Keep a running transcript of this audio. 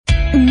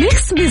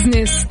ميكس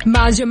بزنس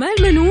مع جمال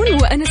منون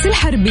وأنس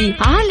الحربي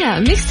على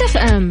ميكس اف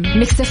ام.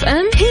 ميكس اف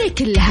ام هي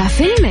كلها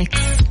في الميكس.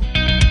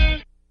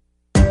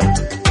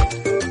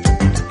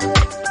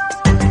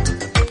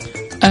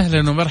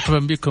 أهلا ومرحبا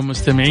بكم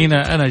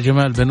مستمعينا، أنا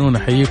جمال بنون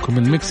أحييكم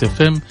من ميكس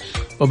اف ام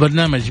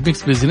وبرنامج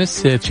ميكس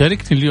بزنس.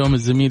 تشاركني اليوم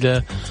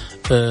الزميلة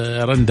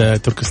رندا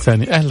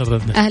تركستاني. أهلا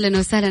رندا. أهلا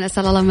وسهلا،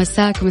 أسأل الله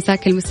مساك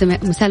ومساك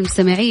مساء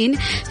المستمعين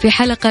في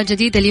حلقة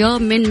جديدة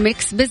اليوم من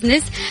ميكس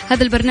بزنس.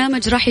 هذا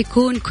البرنامج راح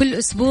يكون كل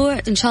أسبوع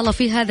إن شاء الله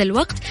في هذا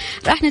الوقت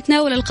راح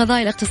نتناول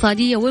القضايا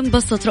الاقتصادية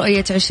ونبسط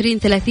رؤية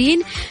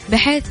 2030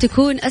 بحيث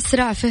تكون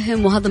أسرع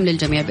فهم وهضم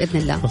للجميع بإذن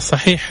الله.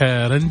 صحيح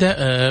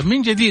رندا.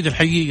 من جديد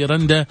الحقيقة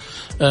رندا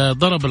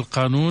ضرب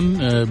القانون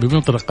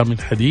بمطرقة من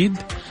حديد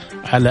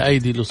على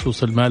أيدي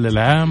لصوص المال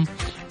العام،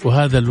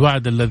 وهذا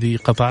الوعد الذي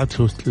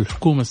قطعته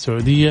الحكومة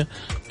السعودية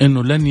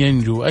أنه لن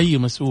ينجو أي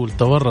مسؤول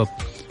تورط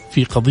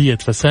في قضية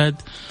فساد.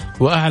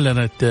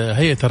 وأعلنت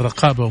هيئة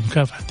الرقابة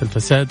ومكافحة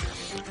الفساد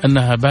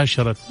أنها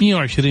باشرت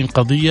 120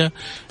 قضية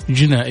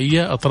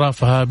جنائية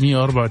أطرافها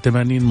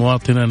 184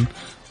 مواطنا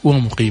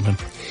ومقيما.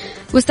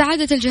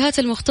 واستعادت الجهات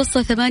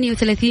المختصة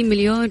 38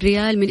 مليون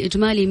ريال من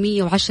إجمالي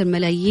 110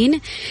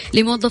 ملايين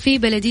لموظفي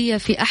بلدية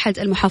في أحد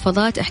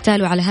المحافظات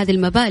احتالوا على هذه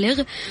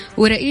المبالغ،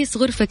 ورئيس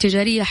غرفة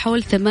تجارية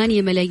حول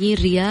 8 ملايين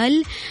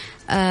ريال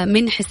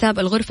من حساب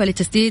الغرفة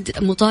لتسديد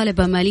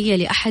مطالبة مالية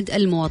لأحد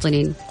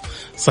المواطنين.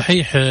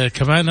 صحيح.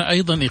 كمان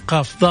أيضا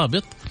إيقاف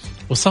ضابط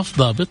وصف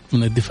ضابط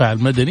من الدفاع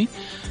المدني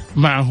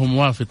معه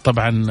موافد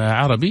طبعا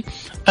عربي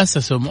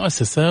أسسوا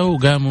مؤسسة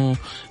وقاموا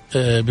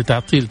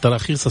بتعطيل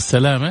تراخيص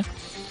السلامة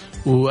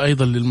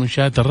وأيضا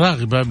للمنشآت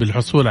الراغبة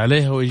بالحصول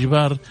عليها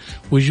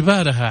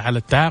وإجبارها على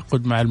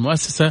التعاقد مع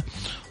المؤسسة،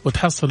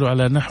 وتحصلوا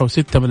على نحو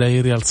 6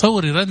 ملايين ريال.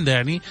 صوري رندا،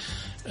 يعني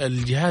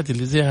الجهات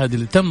اللي زي هذه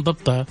اللي تم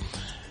ضبطها،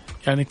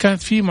 يعني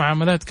كانت في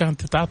معاملات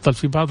كانت تتعطل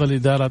في بعض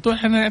الإدارات،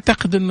 ونحن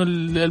نعتقد أنه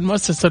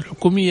المؤسسة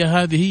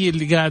الحكومية هذه هي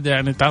اللي قاعدة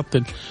يعني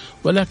تعطل،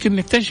 ولكن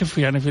نكتشف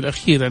يعني في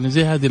الأخير يعني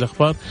زي هذه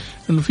الأخبار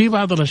أنه في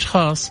بعض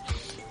الأشخاص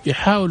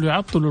يحاولوا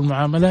يعطلوا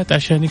المعاملات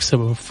عشان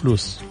يكسبوا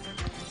فلوس.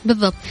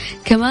 بالضبط.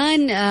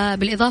 كمان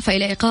بالإضافة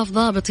إلى إيقاف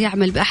ضابط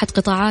يعمل بأحد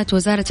قطاعات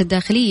وزارة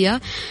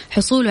الداخلية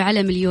حصوله على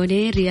 2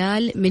 مليون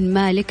ريال من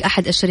مالك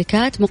أحد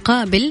الشركات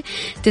مقابل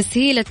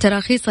تسهيل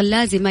التراخيص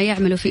اللازمة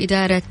يعملوا في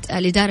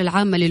الإدارة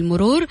العامة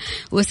للمرور،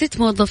 و6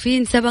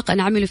 موظفين سبق أن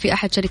عملوا في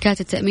أحد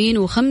شركات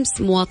التأمين،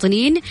 و5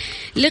 مواطنين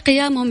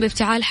لقيامهم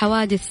بافتعال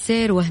حوادث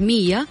سير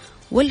وهمية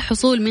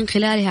والحصول من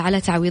خلالها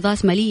على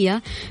تعويضات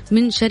مالية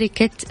من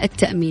شركة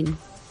التأمين.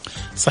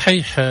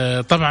 صحيح.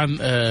 طبعا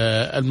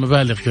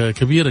المبالغ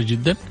كبيرة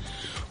جدا،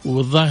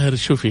 والظاهر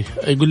شوفي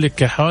يقول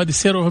لك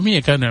حوادث سير وهمية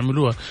كانوا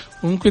يعملوها،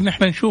 وممكن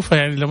نحن نشوفها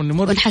يعني لما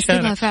نمر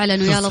ونحسبها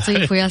فعلا، ويا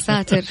لطيف ويا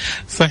ساتر.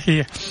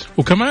 صحيح.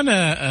 وكمان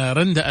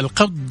رندا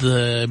القبض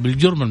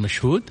بالجرم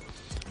المشهود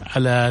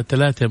على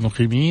 3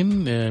 مقيمين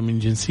من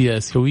جنسية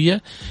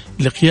آسيوية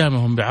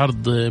لقيامهم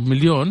بعرض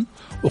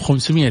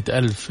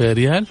 1,500,000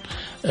 ريال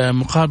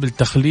مقابل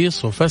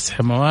تخليص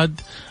وفسح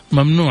مواد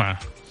ممنوعة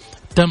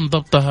تم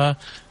ضبطها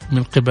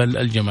من قبل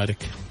الجمارك.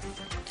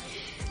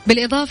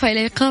 بالإضافة إلى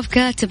إيقاف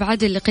كاتب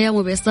عدل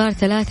لقيامه بإصدار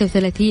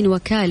 33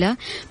 وكالة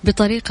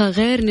بطريقة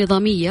غير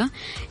نظامية،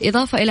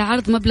 إضافة إلى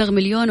عرض مبلغ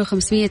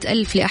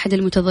 1,500,000 لأحد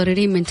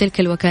المتضررين من تلك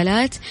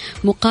الوكالات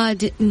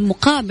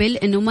مقابل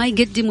أنه ما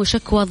يقدموا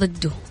شكوى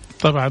ضده.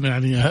 طبعا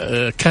يعني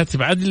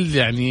كاتب عدل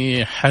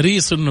يعني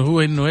حريص أنه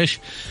هو أنه إيش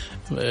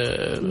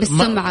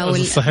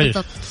بالسمعة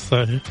صحيح.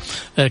 صحيح.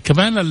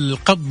 كمان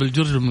القبض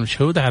بالجرم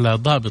المشهود على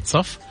ضابط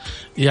صف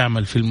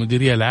يعمل في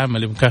المديرية العامة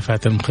لمكافحة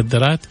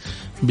المخدرات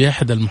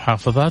بأحد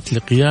المحافظات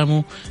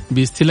لقيامه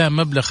باستلام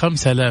مبلغ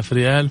 5,000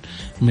 ريال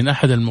من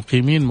أحد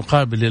المقيمين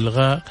مقابل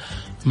إلغاء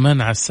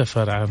منع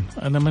السفر عنه.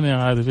 أنا ماني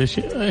عارف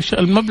إيش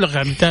المبلغ،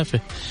 يعني تافه،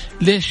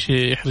 ليش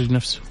يحرج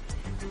نفسه؟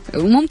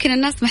 وممكن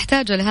الناس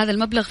محتاجة لهذا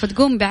المبلغ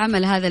فتقوم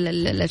بعمل هذا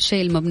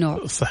الشيء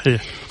الممنوع.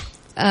 صحيح.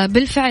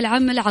 بالفعل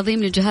عمل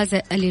عظيم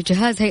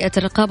لجهاز هيئة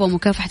الرقابة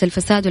ومكافحة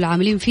الفساد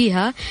والعاملين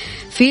فيها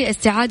في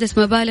استعادة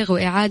مبالغ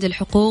وإعادة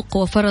الحقوق،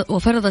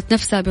 وفرضت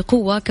نفسها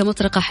بقوة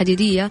كمطرقة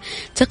حديدية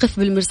تقف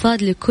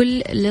بالمرصاد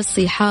لكل لص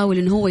يحاول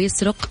إنه هو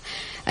يسرق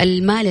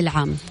المال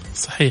العام.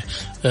 صحيح.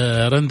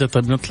 رندا،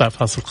 طيب نطلع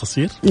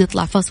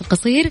فاصل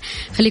قصير،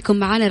 خليكم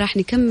معنا راح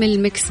نكمل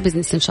ميكس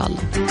بزنس إن شاء الله.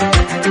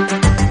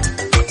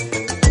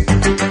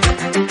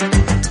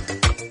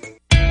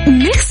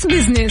 ميكس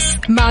بزنس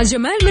مع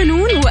جمال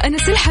منون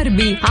وأنس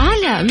الحربي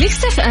على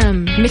ميكس اف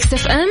ام. ميكس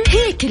اف ام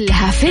هي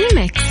كلها في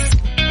الميكس.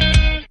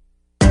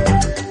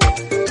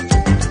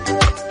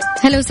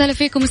 هلا وسهلا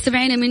فيكم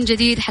مستمعينا من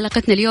جديد.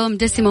 حلقتنا اليوم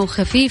دسمة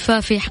وخفيفة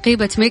في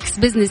حقيبة ميكس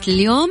بزنس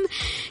لليوم.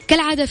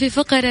 كالعادة في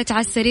فقرة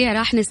على السريع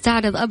راح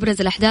نستعرض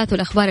أبرز الأحداث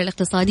والأخبار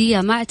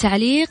الاقتصادية مع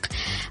تعليق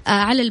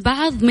على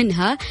البعض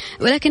منها،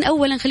 ولكن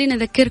أولا خلينا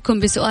نذكركم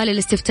بسؤال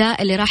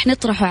الاستفتاء اللي راح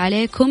نطرحه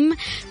عليكم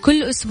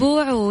كل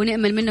أسبوع،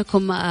 ونأمل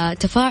منكم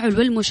تفاعل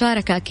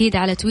والمشاركة أكيد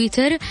على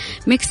تويتر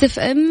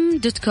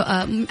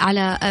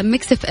على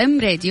ميكس اف ام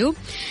راديو.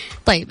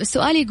 طيب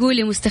السؤال يقول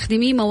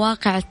لمستخدمي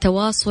مواقع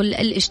التواصل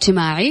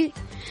الاجتماعي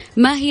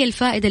ما هي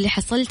الفائدة اللي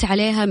حصلت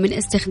عليها من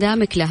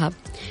استخدامك لها؟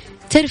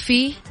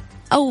 ترفيه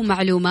أو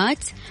معلومات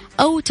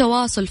أو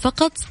تواصل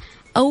فقط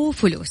أو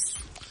فلوس؟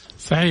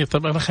 صحيح.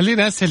 طبعا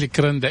خلينا أسألك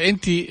رندا،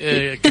 أنت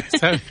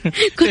كحساب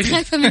كنت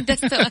خايفة من ده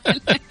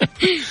السؤال.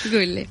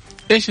 قول لي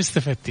إيش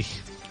استفدتي؟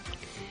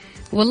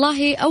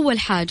 والله أول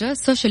حاجة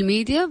السوشيال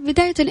ميديا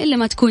بداية إلا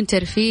ما تكون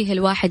ترفيه،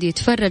 الواحد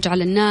يتفرج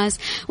على الناس،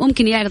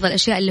 ممكن يعرض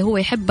الأشياء اللي هو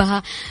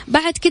يحبها.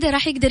 بعد كده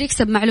راح يقدر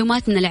يكسب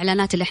معلومات من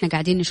الإعلانات اللي احنا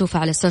قاعدين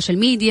نشوفها على السوشيال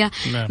ميديا.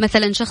 نعم.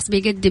 مثلا شخص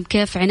بيقدم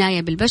كيف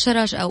عناية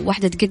بالبشرة، أو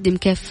واحدة تقدم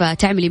كيف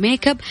تعملي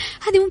ميك اب.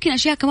 هذه ممكن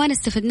أشياء كمان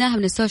استفدناها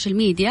من السوشيال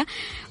ميديا،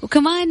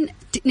 وكمان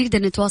نقدر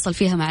نتواصل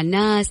فيها مع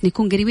الناس،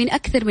 نكون قريبين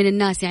أكثر من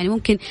الناس. يعني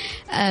ممكن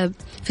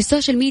في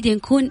السوشيال ميديا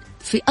نكون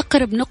في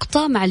أقرب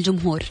نقطة مع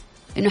الجمهور،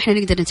 إنه إحنا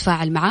نقدر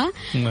نتفاعل معاه.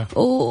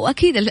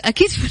 وأكيد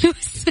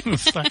فلوس.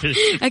 صحيح.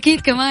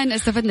 أكيد كمان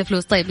استفدنا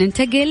فلوس. طيب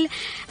ننتقل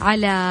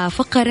على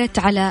فقرة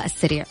على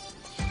السريع.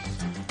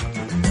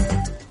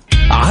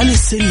 على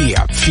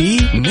السريع في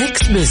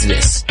ميكس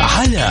بزنس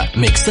على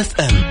ميكس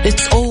اف ام.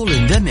 It's all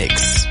in the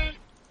mix.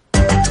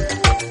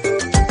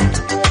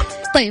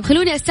 طيب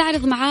خلوني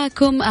أستعرض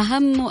معاكم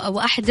أهم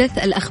وأحدث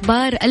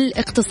الأخبار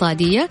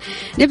الاقتصادية.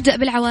 نبدأ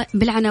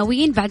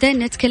بالعناوين بعدين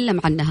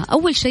نتكلم عنها.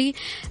 أول شيء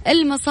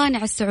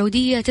المصانع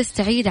السعودية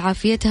تستعيد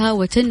عافيتها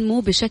وتنمو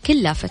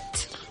بشكل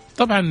لافت.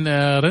 طبعا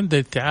رندا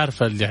انت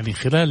عارفة يعني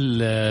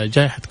خلال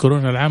جائحة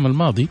كورونا العام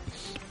الماضي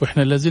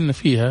وإحنا لازلنا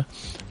فيها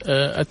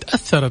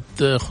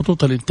أتأثرت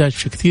خطوط الإنتاج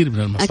في كثير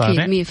من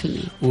المصانع. أكيد 100%.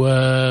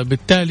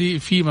 وبالتالي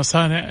في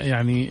مصانع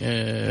يعني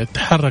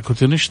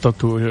تحركت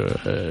ونشطت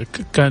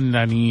وكان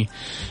يعني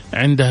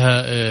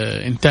عندها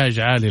إنتاج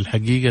عالي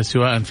الحقيقة،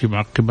 سواء في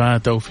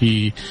معقمات أو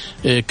في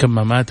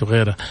كمامات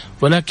وغيرها.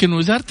 ولكن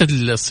وزارة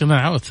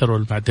الصناعة والثروة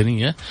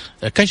المعدنية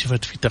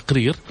كشفت في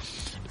تقرير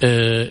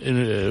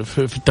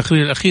في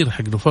التقرير الأخير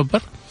حق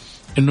نوفمبر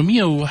إنه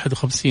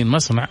 151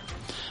 مصنع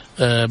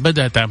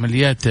بدأت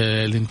عمليات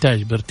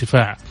الإنتاج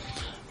بارتفاع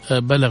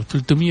بلغ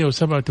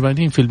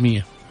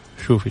 387%.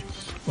 شوفي،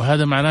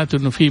 وهذا معناته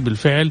إنه في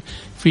بالفعل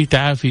في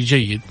تعافي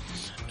جيد.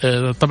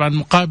 طبعا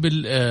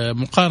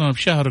مقارنة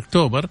بشهر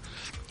أكتوبر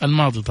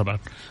الماضي طبعا.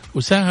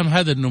 وساهم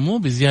هذا النمو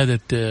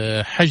بزيادة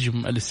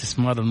حجم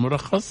الاستثمار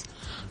المرخص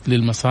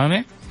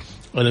للمصانع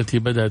التي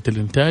بدأت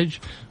الإنتاج،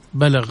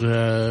 بلغ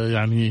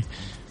يعني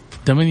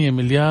 8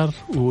 مليار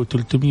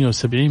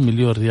و370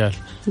 مليون ريال.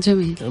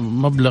 جميل.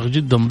 مبلغ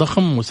جدا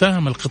ضخم.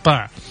 وساهم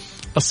القطاع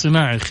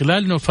الصناعي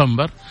خلال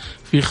نوفمبر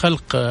في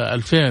خلق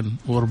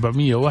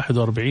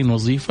 2441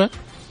 وظيفة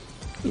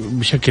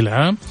بشكل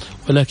عام،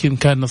 ولكن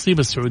كان نصيب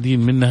السعوديين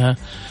منها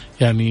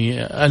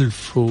يعني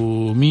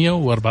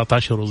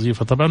 1114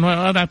 وظيفة.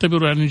 طبعا أنا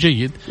أعتبره يعني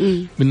جيد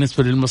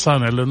بالنسبة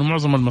للمصانع، لأنه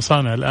معظم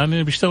المصانع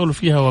الآن بيشتغلوا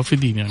فيها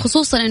وافدين يعني.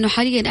 خصوصا أنه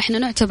حاليا إحنا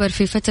نعتبر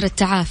في فترة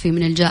تعافي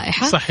من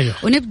الجائحة.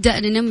 صحيح. ونبدأ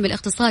ننمي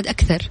الاقتصاد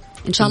أكثر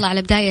إن شاء الله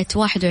على بداية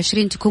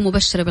 21 تكون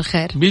مبشرة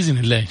بالخير بإذن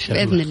الله إن شاء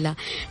الله. بإذن الله.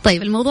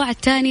 طيب الموضوع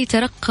الثاني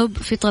ترقب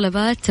في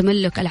طلبات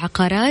تملك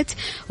العقارات،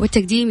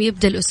 والتقديم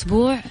يبدأ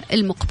الأسبوع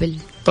المقبل.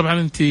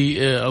 طبعا أنت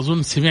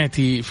أظن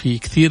سمعتي في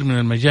كثير من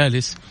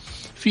المجالس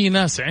في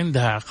ناس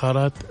عندها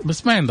عقارات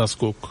بس ما عندها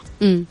صكوك.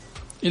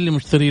 اللي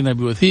مشترينا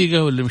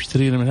بوثيقة واللي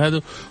مشترينا من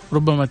هذا.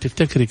 ربما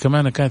تفتكري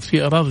كمان كانت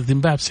في أراضي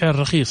تنباع بسعر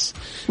رخيص.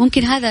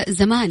 ممكن هذا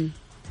زمان،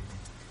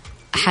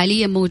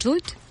 حاليا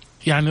موجود.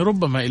 يعني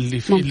ربما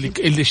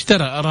اللي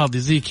اشترى أراضي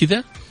زي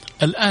كذا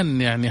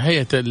الآن يعني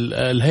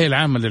الهيئة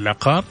العامة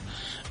للعقار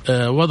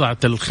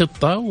وضعت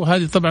الخطة،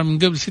 وهذه طبعا من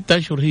قبل 6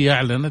 أشهر هي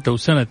أعلنت أو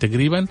سنة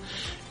تقريبا،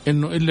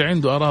 إنه اللي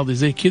عنده أراضي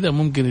زي كذا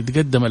ممكن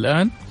يتقدم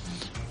الآن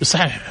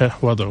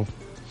يصحح وضعه،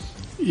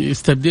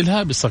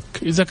 يستبدلها بصك.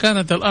 إذا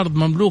كانت الأرض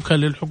مملوكة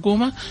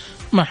للحكومة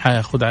ما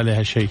حياخد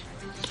عليها شيء،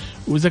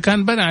 وإذا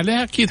كان بنى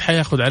عليها أكيد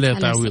حياخد عليها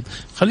تعويض.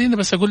 خلينا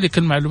بس أقول لك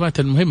المعلومات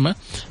المهمة.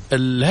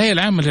 الهيئة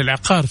العامة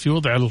للعقار في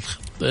وضع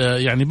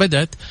يعني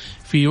بدأت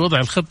في وضع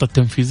الخطة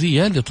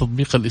التنفيذية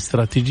لتطبيق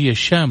الاستراتيجية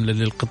الشاملة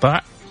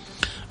للقطاع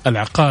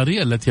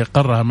العقاري التي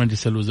أقرها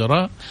مجلس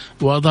الوزراء.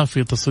 وأضاف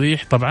في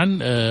تصريح طبعا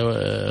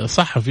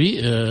صحفي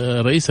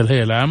رئيس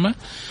الهيئة العامة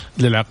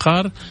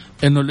للعقار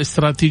أنه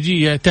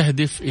الاستراتيجية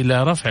تهدف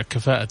إلى رفع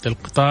كفاءة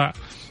القطاع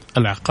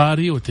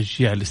العقاري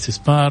وتشجيع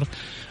الاستثمار،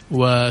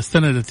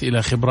 واستندت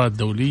إلى خبرات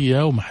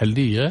دولية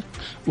ومحلية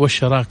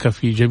والشراكة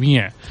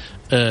في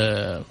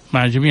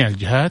مع جميع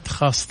الجهات،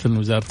 خاصة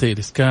وزارتي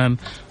الإسكان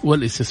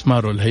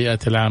والاستثمار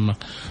والهيئات العامة.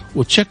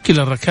 وتشكل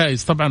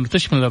الركائز طبعا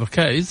وتشمل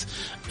الركائز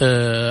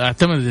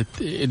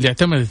اللي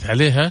اعتمدت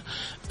عليها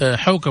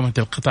حوكمة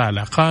القطاع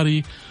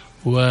العقاري،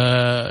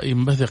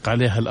 وينبثق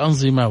عليها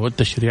الأنظمة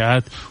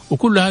والتشريعات.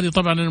 وكل هذه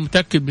طبعا أنا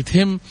متأكد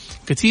بتهم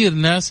كثير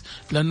ناس،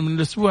 لأنه من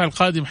الأسبوع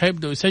القادم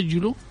حيبدأوا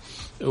يسجلوا،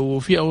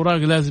 وفي أوراق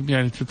لازم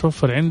يعني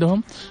تتوفر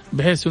عندهم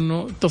بحيث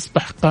أنه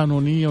تصبح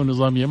قانونية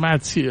ونظامية.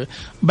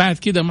 بعد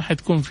كده ما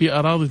حتكون في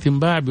أراضي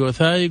تنباع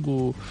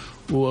بوثائق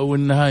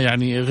وإنها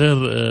يعني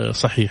غير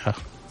صحيحة.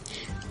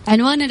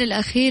 عنواننا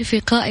الأخير في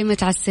قائمة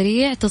على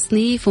السريع: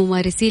 تصنيف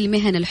ممارسي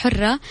المهن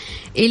الحرة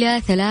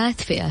إلى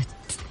 3 فئات.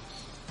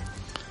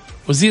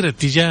 وزير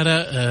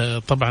التجارة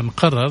طبعا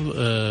قرر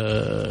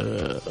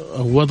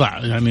أو وضع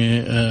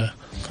يعني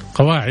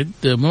قواعد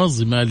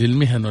منظمة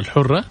للمهن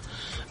الحرة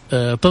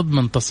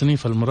تضمن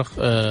تصنيف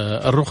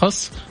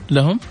الرخص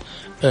لهم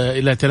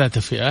إلى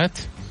 3 فئات،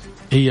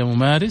 هي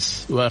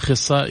ممارس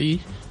وأخصائي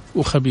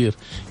وخبير.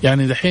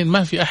 يعني دحين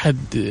ما في أحد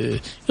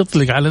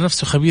يطلق على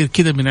نفسه خبير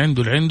كده من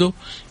عنده لعنده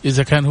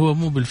إذا كان هو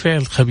مو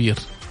بالفعل خبير،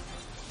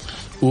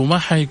 وما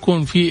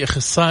حيكون في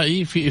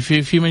أخصائي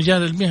في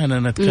مجال المهنة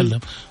نتكلم،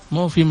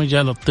 مو في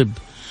مجال الطب.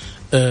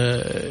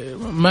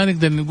 ما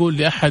نقدر نقول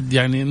لأحد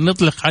يعني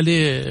نطلق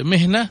عليه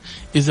مهنة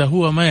إذا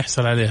هو ما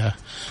يحصل عليها،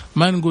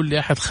 ما نقول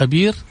لأحد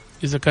خبير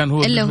إذا كان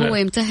هو إلا هو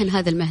يمتهن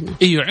هذا المهنة،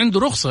 أيوه عنده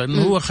رخصة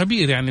إنه هو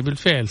خبير يعني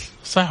بالفعل،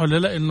 صح ولا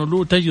لا؟ إنه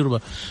له تجربة.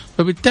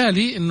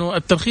 فبالتالي إنه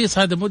الترخيص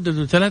هذا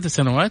مدته 3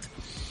 سنوات،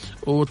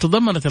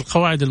 وتضمنت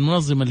القواعد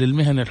المنظمة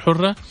للمهن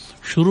الحرة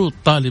شروط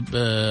طالب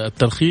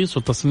الترخيص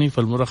وتصنيف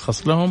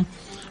المرخص لهم،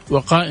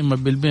 وقائمة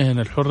بالمهن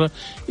الحرة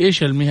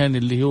إيش المهن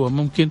اللي هو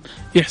ممكن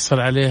يحصل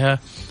عليها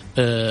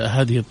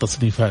هذه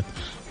التصنيفات،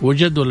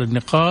 وجدول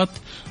النقاط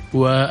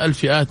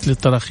والفئات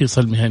للتراخيص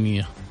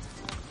المهنية.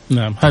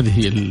 نعم هذه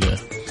هي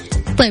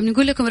طيب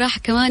نقول لكم راح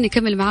كمان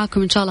نكمل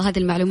معاكم إن شاء الله هذه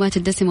المعلومات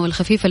الدسمة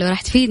والخفيفة اللي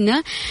راح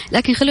تفيدنا،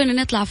 لكن خلونا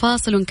نطلع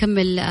فاصل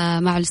ونكمل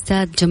مع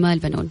الأستاذ جمال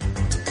بنون.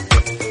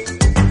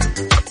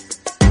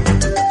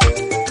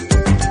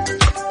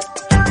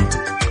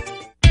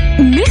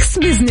 ميكس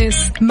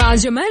بزنس مع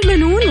جمال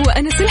بنون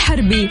وأنس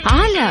الحربي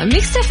على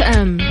ميكس اف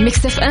ام.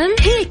 ميكس اف ام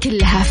هي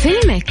كلها في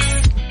الميكس.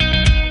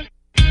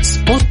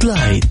 سبوت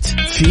لايت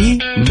في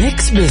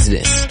ميكس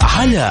بزنس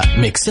على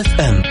ميكس اف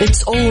ام.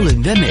 It's all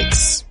in the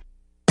mix.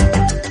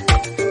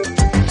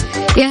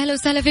 يا هلا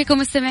وسهلا فيكم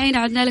مستمعين،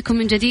 عدنا لكم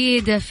من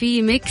جديد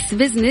في ميكس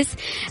بزنس.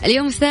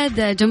 اليوم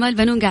أستاذ جمال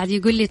بنون قاعد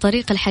يقول لي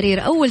طريق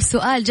الحرير. أول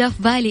سؤال جاء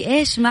في بالي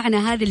إيش معنى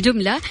هذه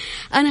الجملة؟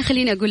 أنا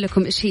خليني أقول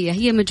لكم إيش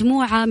هي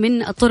مجموعة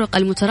من الطرق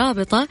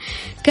المترابطة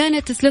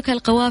كانت تسلكها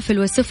القوافل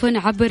والسفن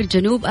عبر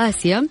جنوب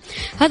آسيا.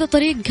 هذا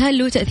الطريق كان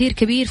له تأثير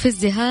كبير في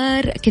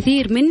ازدهار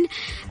كثير من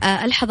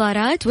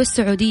الحضارات،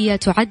 والسعودية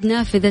تعد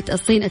نافذة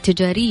الصين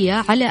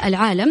التجارية على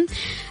العالم.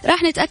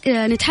 راح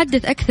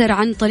نتحدث أكثر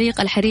عن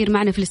طريق الحرير.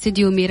 معنا في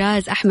الاستديو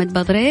ميراز أحمد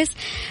بدريس،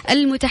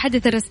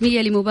 المتحدثة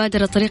الرسمية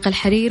لمبادرة طريق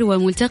الحرير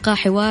وملتقى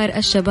حوار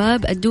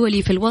الشباب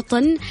الدولي في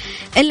الوطن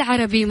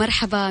العربي.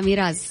 مرحبا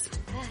ميراز.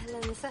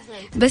 أهلا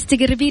وسهلا. بس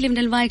تقربي لي من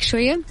المايك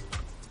شوية.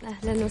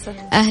 أهلا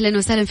وسهلا. أهلا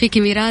وسهلا فيك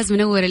ميراز،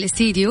 منور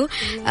الاستديو.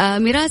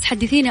 ميراز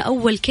حدثينا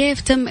أول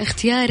كيف تم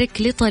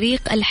اختيارك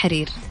لطريق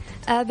الحرير؟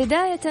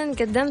 بداية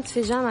قدمت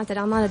في جامعة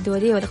الأعمال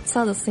الدولية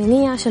والاقتصاد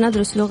الصينية عشان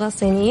أدرس لغة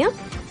صينية.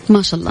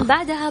 ما شاء الله.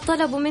 بعدها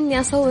طلبوا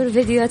مني أصور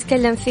فيديو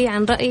أتكلم فيه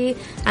عن رأيي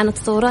عن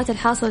التطورات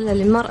الحاصلة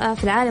للمرأة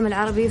في العالم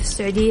العربي في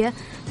السعودية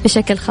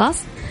بشكل خاص.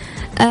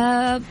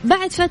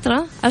 بعد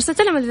فترة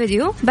أرسلت لهم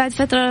الفيديو. بعد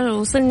فترة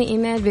وصلني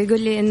إيميل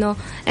بيقول لي إنه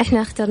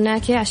إحنا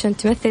اخترناكي عشان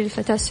تمثل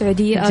الفتاة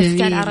السعودية أو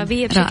الفتاة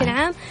العربية بشكل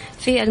عام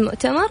في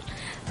المؤتمر.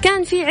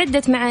 كان في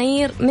عدة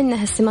معايير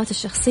منها السمات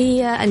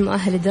الشخصية،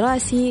 المؤهل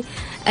الدراسي،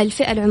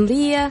 الفئة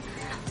العمرية،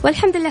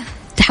 والحمد لله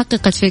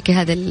تحققت فيك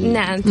هذا.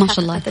 نعم ما شاء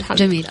الله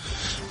جميلة.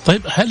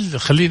 طيب هل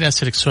خليني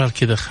أسألك سؤال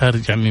كذا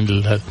خارج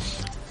عن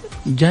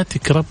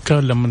جاتك ربكة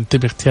لما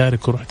تبي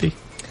اختيارك ورحتي؟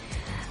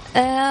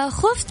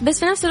 خفت، بس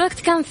في نفس الوقت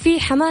كان في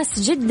حماس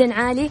جدا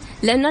عالي،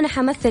 لأنه أنا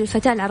حمثل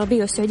الفتاة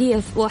العربية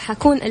والسعودية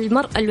وحكون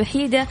المرأة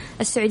الوحيدة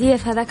السعودية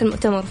في هذاك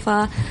المؤتمر،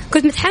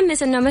 فكنت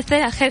متحمس أنه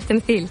أمثلها خير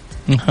تمثيل.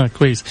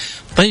 كويس.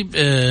 طيب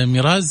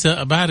ميراز،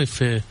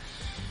 بعرف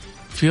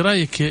في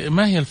رأيك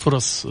ما هي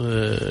الفرص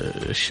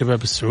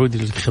الشباب السعودي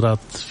للانخراط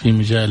في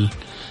مجال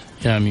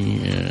يعني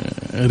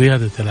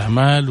ريادة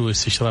الأعمال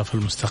واستشراف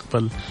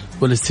المستقبل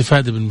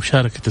والاستفادة من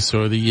مشاركة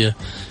السعودية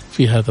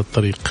في هذا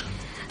الطريق؟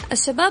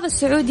 الشباب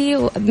السعودي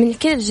من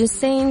كلا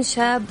الجنسين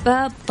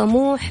شباب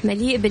طموح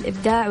مليء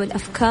بالإبداع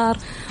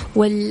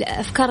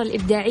والأفكار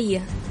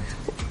الإبداعية،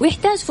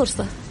 ويحتاج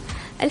فرصة.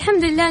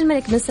 الحمد لله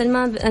الملك بن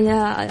سلمان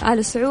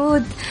آل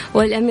سعود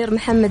والأمير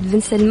محمد بن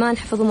سلمان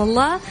حفظهم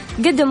الله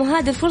قدموا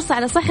هذه الفرصة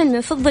على صحن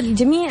من فضة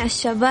لجميع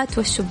الشابات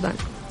والشبان.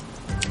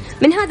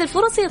 من هذه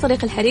الفرص هي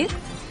طريق الحرير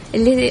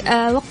اللي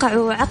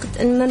وقعوا عقد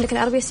المملكة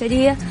العربية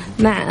السعودية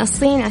مع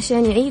الصين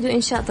عشان يعيدوا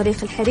إنشاء طريق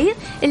الحرير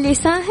اللي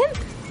يساهم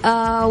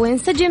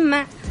وينسجم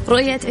مع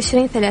رؤية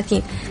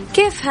 2030.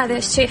 كيف هذا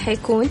الشيء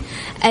حيكون؟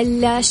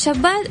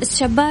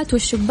 الشابات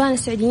والشبان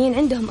السعوديين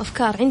عندهم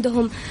أفكار،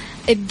 عندهم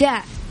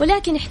إبداع،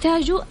 ولكن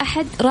يحتاجوا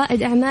أحد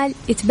رائد أعمال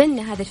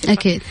يتبنى هذا الفكرة.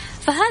 أكيد.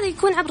 فهذا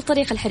يكون عبر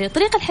طريق الحرير.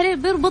 طريق الحرير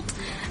بيربط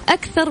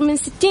أكثر من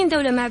 60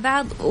 دولة مع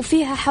بعض،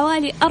 وفيها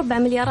حوالي 4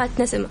 مليارات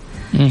نسمة.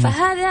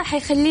 فهذا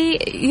حيخليه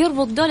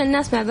يربط دول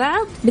الناس مع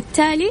بعض،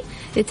 بالتالي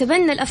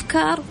يتبنى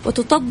الأفكار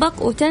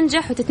وتطبق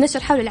وتنجح وتتنشر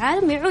حول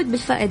العالم، ويعود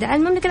بالفائدة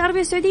على المملكة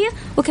العربية السعودية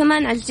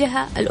وكمان على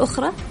الجهة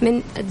الأخرى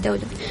من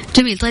الدولة.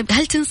 جميل. طيب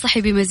هل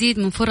تنصحي بمزيد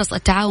من فرص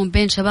التعاون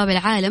بين شباب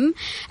العالم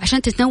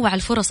عشان تتنوع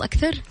الفرص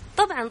أكثر؟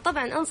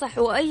 طبعا أنصح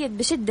وأؤيد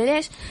بشدة.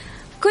 ليش؟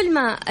 كل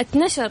ما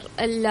اتنشر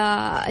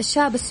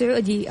الشاب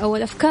السعودي أو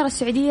الأفكار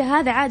السعودية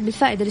هذا عاد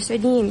بالفائدة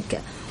للسعوديين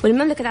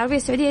والمملكة العربية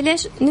السعودية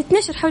ليش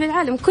نتنشر حول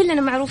العالم.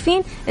 كلنا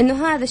معروفين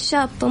إنه هذا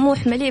الشاب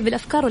طموح مليء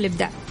بالأفكار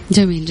والإبداع.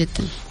 جميل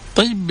جدا.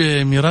 طيب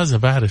ميراز،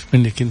 بعرف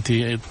منك أنت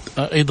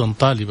أيضا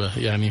طالبة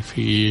يعني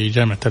في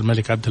جامعة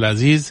الملك عبد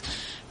العزيز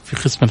في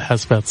قسم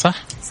الحاسبات،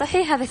 صح؟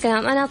 صحيح هذا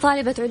الكلام. أنا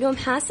طالبة علوم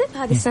حاسب،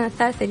 هذه السنة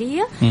الثالثة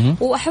لي،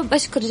 وأحب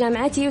أشكر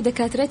جامعتي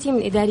ودكاترتي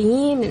من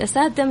إداريين، من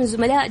أساتذة، من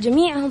زملاء،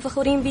 جميعهم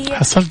فخورين بي.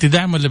 حصلتي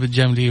دعم ولا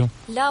بتجامليهم؟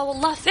 لا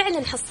والله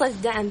فعلا حصلت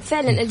دعم،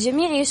 فعلا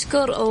الجميع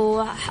يشكر.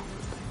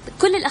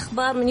 وكل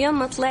الأخبار من يوم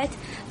ما طلعت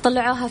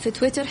طلعوها في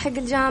تويتر حق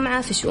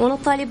الجامعة، في شؤون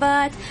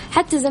الطالبات،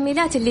 حتى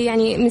زميلات اللي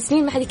يعني من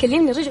سنين ما حد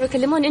يكلمني رجعوا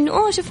يكلموني إنه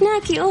أوه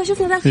شفناكي، أوه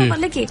شفنا ذا الخبر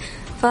لك.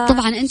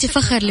 طبعا أنت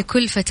فخر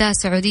لكل فتاة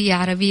سعودية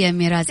عربية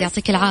ميراز،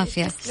 يعطيك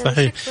العافية.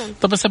 صحيح.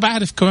 طب بس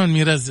بعرف كمان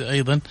ميراز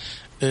أيضا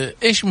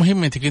إيش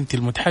مهمتك أنت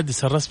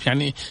المتحدثة الرسمي،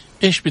 يعني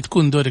إيش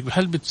بتكون دورك؟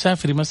 هل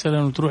بتسافري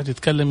مثلا وتروح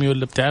تتكلمي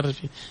ولا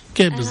بتعرفي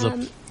كيف بالضبط؟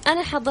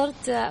 أنا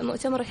حضرت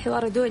مؤتمر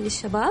الحوار الدولي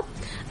للشباب،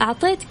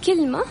 أعطيت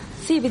كلمة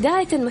في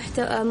بداية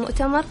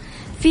المؤتمر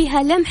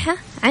فيها لمحة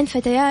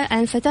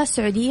عن فتاة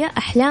سعودية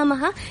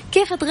أحلامها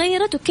كيف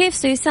تغيرت وكيف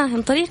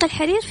سيساهم طريق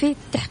الحرير في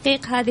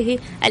تحقيق هذه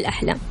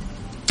الأحلام.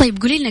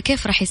 طيب قولي لنا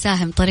كيف راح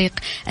يساهم طريق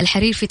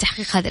الحرير في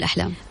تحقيق هذه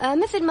الأحلام؟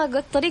 مثل ما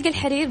قلت، طريق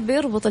الحرير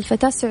بيربط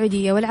الفتاة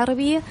السعودية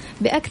والعربية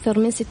بأكثر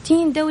من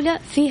 60 دولة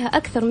فيها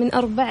أكثر من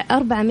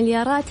 4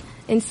 مليارات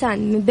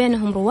إنسان، من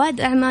بينهم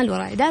رواد أعمال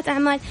ورائدات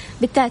أعمال.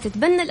 بالتالي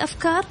تتبنى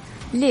الأفكار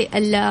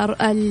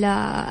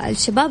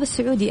للشباب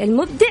السعودي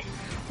المبدع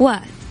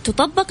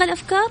وتطبق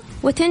الأفكار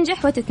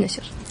وتنجح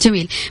وتتنشر.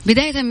 جميل.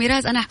 بداية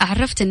ميراز، أنا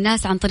عرفت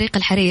الناس عن طريق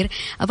الحرير،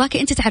 أباك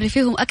أنت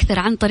تعرفيهم أكثر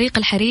عن طريق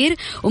الحرير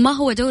وما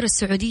هو دور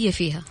السعودية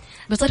فيها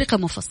بطريقة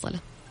مفصلة.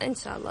 إن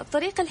شاء الله.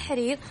 طريق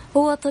الحرير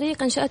هو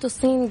طريق أنشأته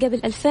الصين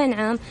قبل 2000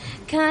 عام،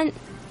 كان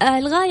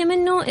الغاية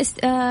منه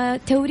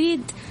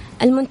توريد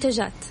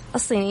المنتجات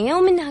الصينية،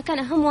 ومنها كان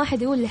أهم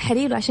واحد يقول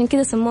الحرير، وعشان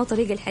كذا سموه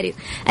طريق الحرير.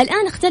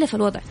 الآن اختلف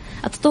الوضع،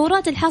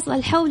 التطورات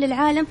الحاصلة حول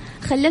العالم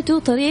خلته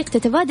طريق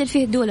تتبادل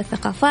فيه الدول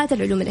الثقافات،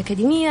 العلوم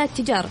الأكاديمية،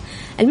 التجارة.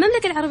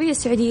 المملكة العربية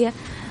السعودية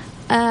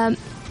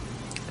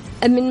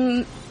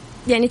من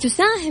يعني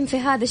تساهم في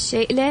هذا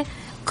الشيء. ليه؟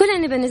 كلنا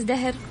نبي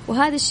نزدهر،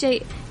 وهذا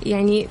الشيء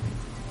يعني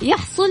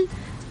يحصل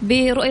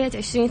برؤية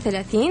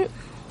 2030.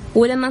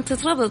 ولما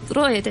تتربط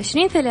رؤية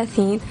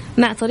 2030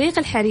 مع طريق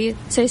الحرير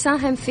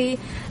سيساهم في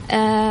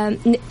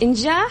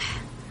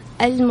إنجاح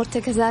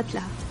المرتكزات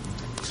لها.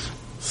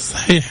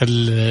 صحيح،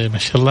 ما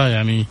شاء الله.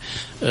 يعني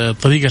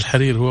طريق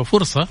الحرير هو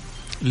فرصة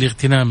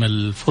لاغتنام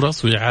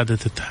الفرص وإعادة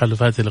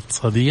التحالفات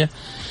الاقتصادية.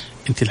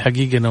 أنت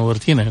الحقيقة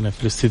نورتينا هنا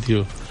في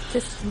الاستديو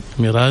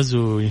ميراز،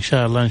 وإن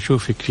شاء الله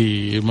نشوفك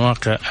في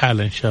مواقع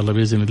أعلى إن شاء الله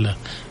بإذن الله.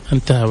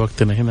 انتهى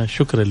وقتنا هنا،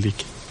 شكرا لك.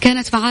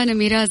 كانت معانا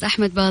ميراز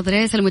أحمد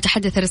بادريس،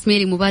 المتحدث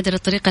الرسمي لمبادرة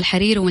طريق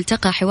الحرير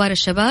وملتقى حوار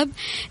الشباب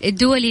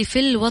الدولي في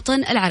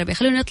الوطن العربي.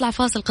 خلونا نطلع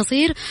فاصل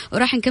قصير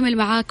وراح نكمل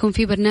معاكم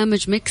في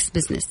برنامج ميكس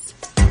بزنس.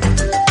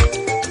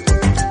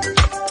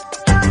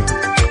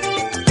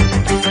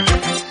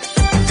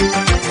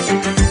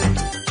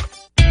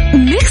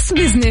 ميكس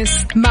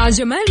بزنس مع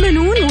جمال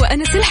منون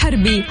وأنس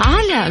الحربي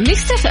على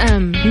ميكس اف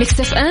ام. ميكس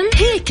اف ام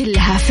هي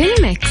كلها في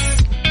الميكس.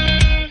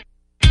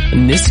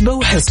 نسبة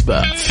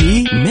وحسبة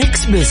في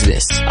ميكس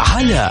بزنس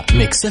على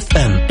ميكس اف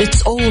ام. It's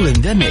all in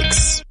the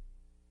mix.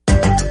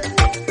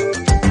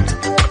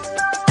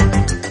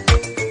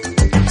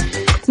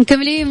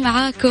 مكملين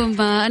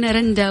معاكم أنا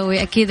رندا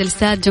وأكيد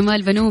الأستاذ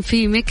جمال بنون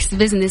في ميكس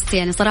بزنس.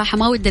 يعني صراحة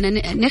ما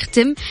ودنا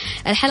نختم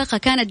الحلقة،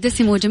 كانت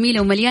دسمة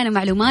وجميلة ومليانة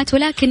معلومات،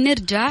 ولكن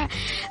نرجع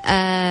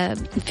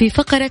في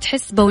فقرة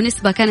حسبة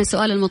ونسبة. كان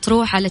السؤال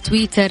المطروح على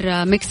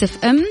تويتر ميكس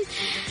اف ام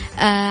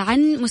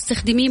عن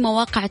مستخدمي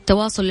مواقع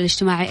التواصل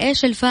الاجتماعي،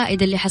 إيش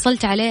الفائدة اللي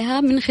حصلت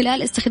عليها من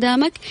خلال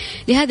استخدامك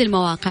لهذه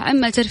المواقع،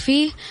 أما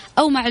ترفيه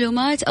أو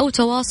معلومات أو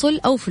تواصل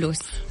أو فلوس.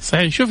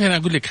 صحيح. شوف هنا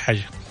أقول لك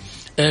حاجة،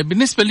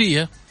 بالنسبة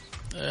لي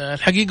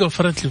الحقيقة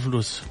وفرت لي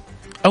فلوس.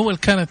 أول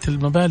كانت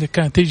المبالغ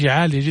كانت تيجي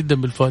عالية جدا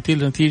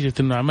بالفواتير نتيجة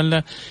إنه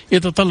عملنا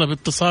يتطلب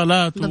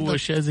اتصالات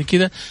وأشياء زي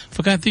كذا،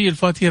 فكانت تيجي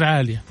الفواتير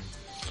عالية.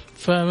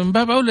 فمن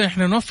باب أولى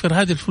إحنا نوفر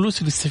هذه الفلوس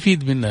اللي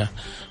نستفيد منها.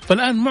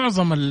 فالآن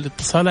معظم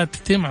الاتصالات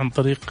تتم عن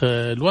طريق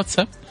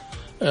الواتساب،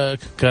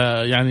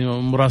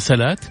 يعني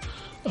مراسلات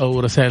أو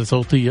رسائل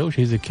صوتية أو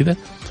شيء زي كذا،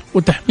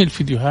 وتحميل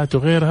فيديوهات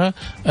وغيرها.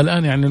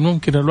 الآن يعني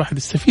ممكن الواحد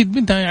يستفيد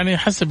منها يعني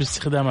حسب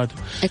استخداماته.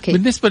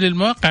 بالنسبة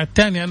للمواقع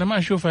الثانية أنا ما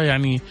أشوفها،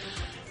 يعني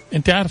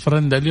أنت عارف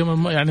رندا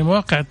اليوم يعني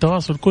مواقع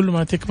التواصل كل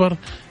ما تكبر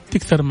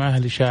تكثر معها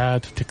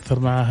الإشاعات وتكثر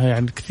معها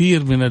يعني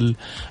كثير من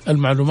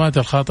المعلومات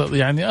الخاطئة،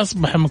 يعني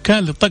أصبح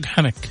مكان للطق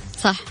حنك.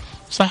 صح.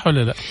 صح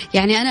ولا لا؟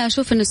 يعني أنا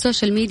أشوف أن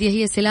السوشيال ميديا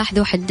هي سلاح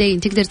ذو حدين،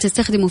 تقدر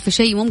تستخدمه في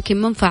شيء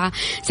ممكن منفعة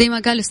زي ما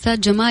قال أستاذ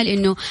جمال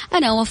إنه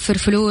أنا أوفر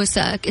فلوس،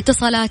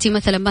 اتصالاتي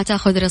مثلا ما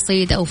تأخذ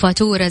رصيد أو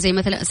فاتورة، زي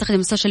مثلا أستخدم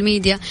السوشيال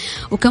ميديا.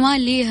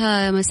 وكمان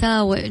ليها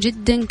مساوئ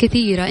جدا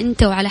كثيرة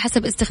أنت وعلى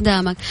حسب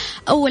استخدامك.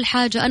 أول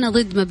حاجة أنا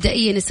ضد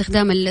مبدئيا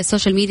استخدام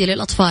السوشيال ميديا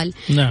للأطفال.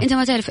 نعم. أنت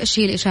ما تعرف إيش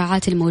هي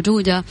الإشاعات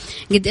الموجودة،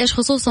 قد إيش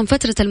خصوصا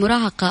فترة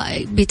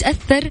المراهقة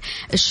بيتأثر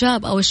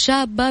الشاب أو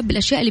الشابة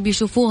بالأشياء اللي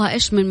بيشوفوها،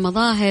 إيش من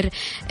مظاهر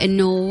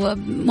إنه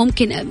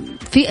ممكن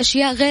في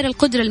أشياء غير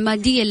القدرة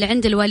المادية اللي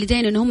عند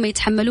الوالدين إن هم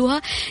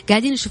يتحملوها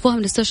قاعدين نشوفوها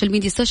من السوشيال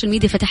ميديا. السوشيال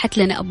ميديا فتحت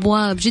لنا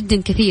أبواب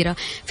جدا كثيرة،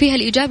 فيها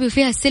الإيجابي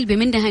وفيها السلبي.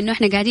 منها إنه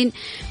إحنا قاعدين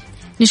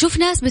نشوف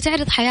ناس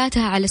بتعرض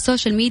حياتها على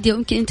السوشيال ميديا،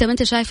 ويمكن انت ما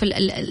انت شايف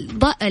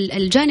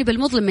الجانب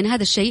المظلم من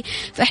هذا الشيء،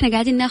 فاحنا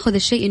قاعدين ناخذ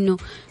الشيء انه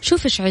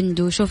شوف ايش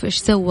عنده، شوف ايش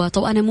سوى،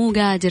 طب انا مو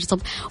قادر. طب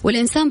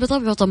والانسان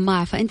بطبعه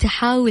طماع، فانت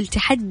حاول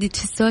تحدد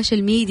في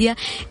السوشيال ميديا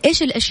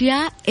ايش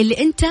الاشياء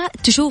اللي انت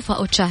تشوفها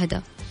او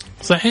تشاهدها.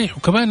 صحيح.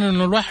 وكمان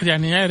انه الواحد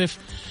يعني يعرف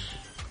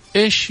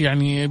ايش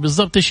يعني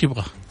بالضبط ايش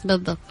يبغى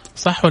بالضبط.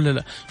 صح ولا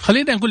لا؟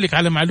 خليني اقول لك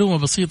على معلومه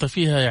بسيطه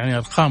فيها يعني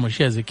ارقام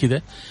واشياء زي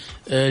كده.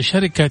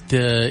 شركه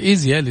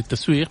ايزيا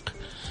للتسويق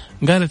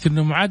قالت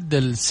انه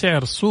معدل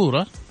سعر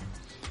صوره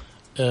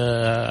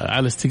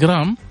على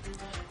انستغرام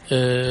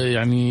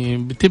يعني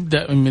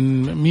بتبدا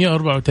من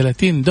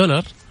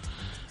 $134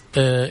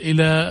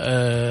 الى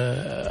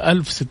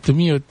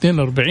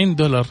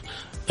 $1642.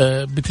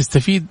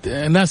 بتستفيد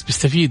ناس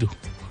بيستفيدوا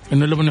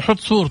انه لما يحط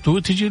صورته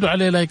تجي له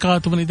عليه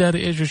لايكات ومن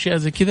يداري ايش وشيء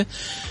زي كذا،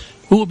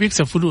 هو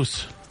بيكسب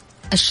فلوس.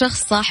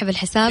 الشخص صاحب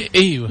الحساب.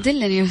 ايوه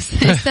دلني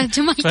استاذ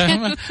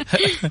جمال.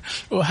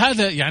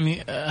 وهذا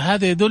يعني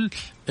هذا يدل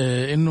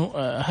انه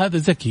هذا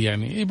ذكي،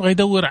 يعني يبغى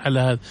يدور على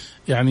هذا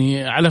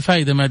يعني على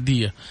فائده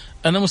ماديه.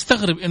 انا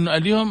مستغرب انه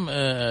اليوم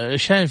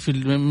شايف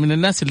من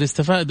الناس اللي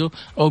استفادوا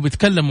او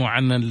بيتكلموا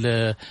عن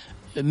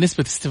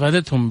نسبه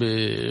استفادتهم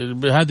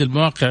بهذه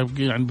المواقع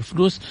يعني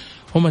بفلوس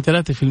هم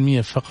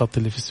 3% فقط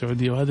اللي في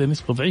السعوديه، وهذا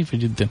نسبه ضعيفه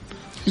جدا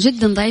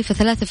جدا ضعيفة.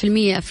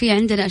 3%. في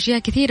عندنا أشياء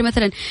كثير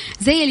مثلا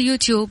زي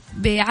اليوتيوب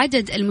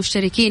بعدد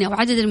المشتركين أو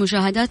عدد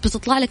المشاهدات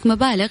بتطلع لك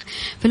مبالغ،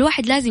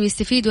 فالواحد لازم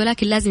يستفيد،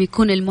 ولكن لازم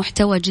يكون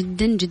المحتوى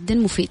جدا جدا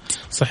مفيد.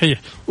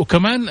 صحيح.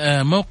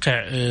 وكمان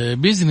موقع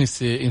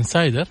بيزنس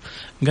إنسايدر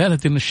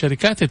قالت إن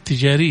الشركات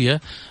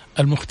التجارية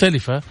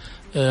المختلفة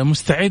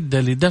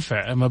مستعدة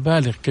لدفع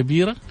مبالغ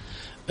كبيرة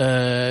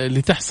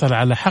لتحصل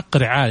على حق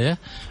رعاية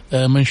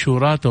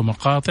منشورات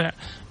ومقاطع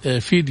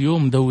فيديو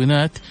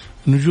مدونات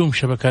نجوم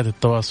شبكات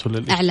التواصل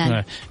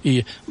الاجتماعي.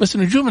 إيه بس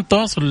نجوم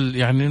التواصل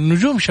يعني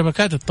نجوم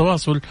شبكات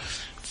التواصل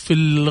في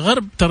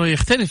الغرب ترى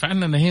يختلف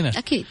عننا هنا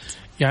أكيد.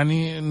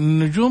 يعني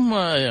نجوم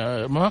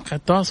مواقع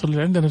التواصل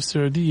اللي عندنا في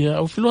السعودية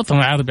أو في الوطن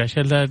العربي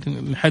عشان لا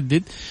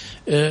نحدد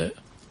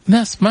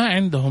ناس ما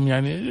عندهم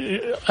يعني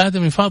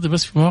آدمي فاضي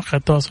بس في مواقع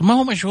التواصل، ما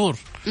هو مشهور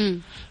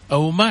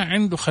أو ما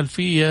عنده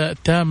خلفية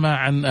تامة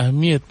عن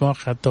أهمية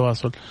مواقع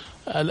التواصل.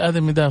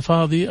 الآدمي ده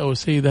فاضي أو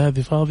السيدة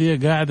هذه فاضية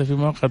قاعدة في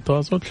مواقع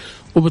التواصل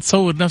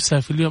وبتصور نفسها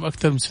في اليوم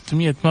أكثر من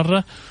 600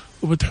 مرة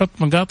وبتحط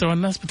مقاطع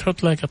والناس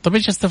بتحط لايكات. طب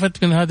إيش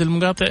استفدت من هذه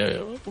المقاطع؟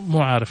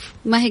 مو عارف.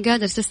 ما هي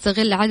قادر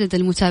تستغل عدد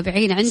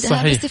المتابعين عندها.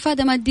 صحيح.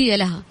 باستفادة مادية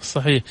لها.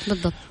 صحيح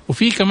بالضبط.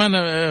 وفي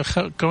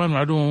كمان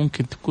معلومة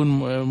ممكن تكون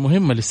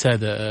مهمة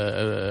للسادة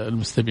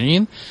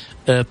المستمعين.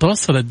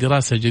 توصلت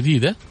دراسة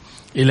جديدة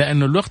إلى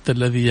أن الوقت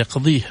الذي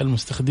يقضيه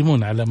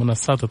المستخدمون على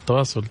منصات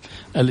التواصل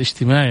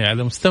الاجتماعي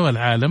على مستوى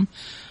العالم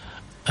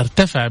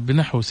ارتفع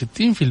بنحو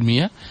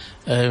 60%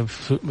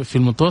 في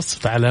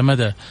المتوسط على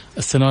مدى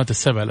السنوات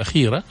السبع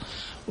الأخيرة.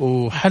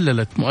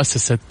 وحللت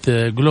مؤسسة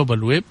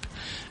جلوبال ويب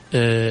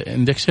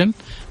اندكشن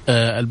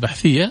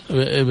البحثية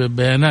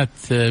بيانات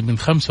من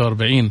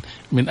 45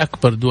 من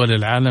أكبر دول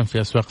العالم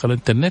في أسواق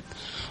الإنترنت،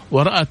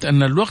 ورأت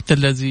أن الوقت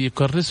الذي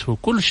يكرسه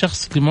كل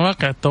شخص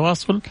لمواقع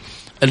التواصل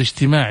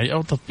الاجتماعي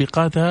أو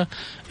تطبيقاتها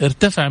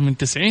ارتفع من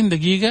 90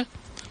 دقيقة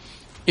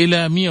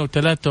إلى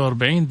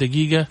 143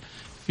 دقيقة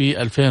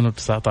في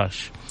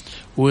 2019.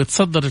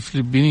 ويتصدر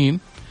الفلبينيين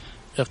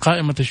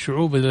قائمة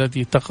الشعوب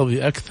التي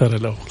تقضي أكثر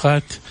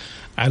الأوقات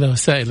على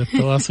وسائل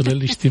التواصل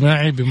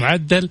الاجتماعي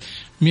بمعدل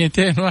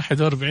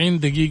 241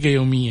 دقيقة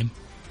يوميا.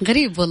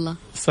 غريب والله.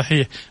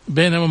 صحيح.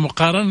 بينما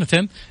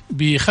مقارنة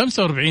ب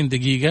 45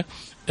 دقيقة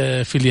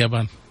في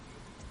اليابان.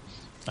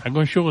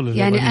 حقون شغل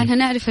يعني أنا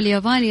نعرف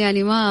اليابان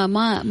يعني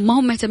ما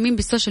هم مهتمين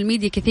بالسوشيال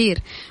ميديا كثير،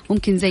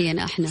 ممكن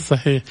زينا احنا.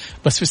 صحيح.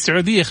 بس في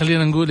السعودية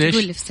خلينا نقول ايش؟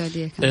 قول في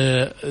السعودية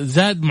كمان.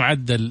 زاد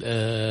معدل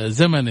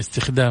زمن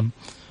استخدام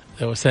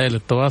وسائل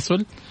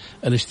التواصل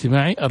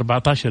الاجتماعي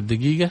 14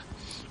 دقيقة.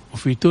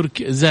 وفي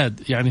تركيا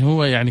زاد، يعني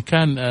هو يعني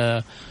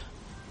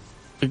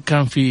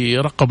كان في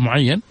رقم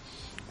معين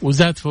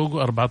وزاد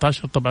فوقه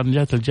 14. طبعا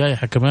جات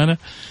الجائحة كمان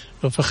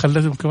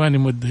فخلتهم كمان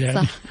يمدوا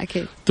يعني. صح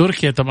أكيد.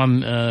 تركيا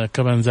طبعا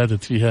كمان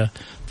زادت فيها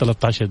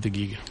 13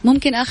 دقيقة.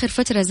 ممكن آخر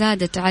فترة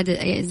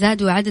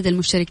زادوا عدد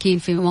المشتركين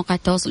في مواقع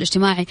التواصل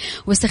الاجتماعي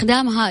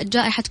واستخدامها.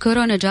 جائحة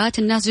كورونا جاءت،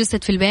 الناس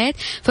جلست في البيت،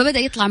 فبدأ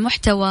يطلع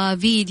محتوى،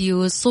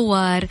 فيديو،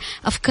 صور،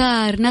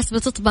 أفكار، ناس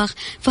بتطبخ.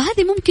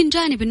 فهذه ممكن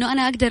جانب إنه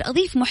أنا أقدر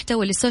أضيف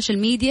محتوى للسوشيال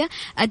ميديا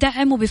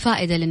أدعمه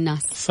بفائدة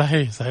للناس.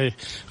 صحيح صحيح.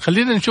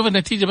 خلينا نشوف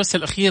النتيجة بس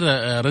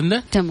الأخيرة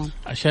رندا. تمام.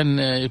 عشان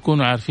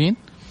يكونوا عارفين.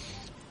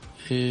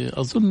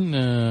 أظن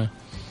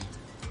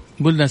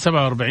قلنا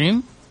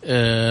 47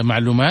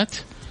 معلومات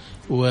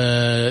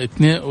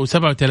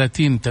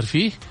و37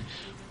 ترفيه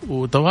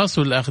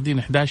وتواصل أخذين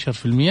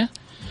 11%،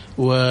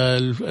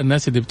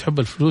 والناس اللي بتحب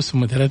الفلوس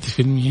هم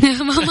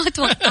 3%. ما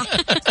أتوقع.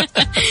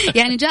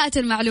 يعني جاءت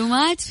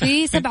المعلومات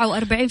في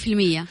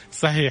 47%.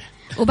 صحيح.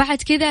 وبعد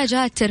كذا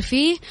جاء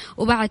الترفيه،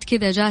 وبعد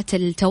كذا جاءت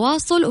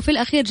التواصل، وفي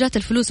الأخير جاءت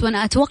الفلوس.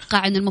 وأنا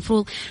أتوقع أن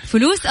المفروض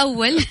فلوس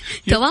أول،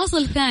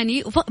 تواصل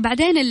ثاني،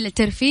 وبعدين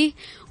الترفيه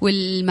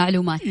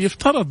والمعلومات.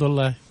 يفترض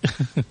والله.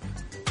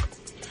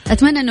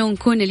 أتمنى أنه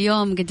نكون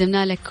اليوم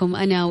قدمنا لكم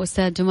أنا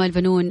وأستاذ جمال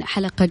بنون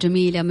حلقة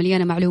جميلة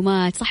مليانة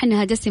معلومات، صح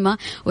أنها دسمة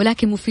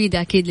ولكن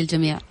مفيدة أكيد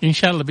للجميع. إن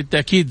شاء الله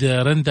بالتأكيد.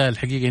 رندا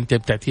الحقيقة أنت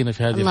بتعطينا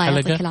في هذه الله الحلقة،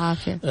 الله يعطيك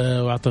العافية،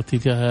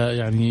 وأعطيتها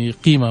يعني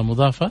قيمة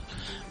مضافة.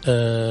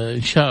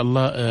 إن شاء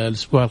الله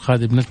الأسبوع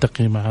القادم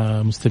نلتقي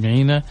مع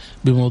مستمعينا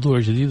بموضوع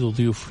جديد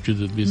وضيوف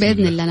جدد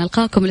بإذن الله.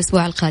 نلقاكم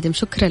الأسبوع القادم.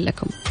 شكرا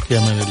لكم. في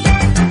أمان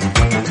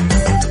الله.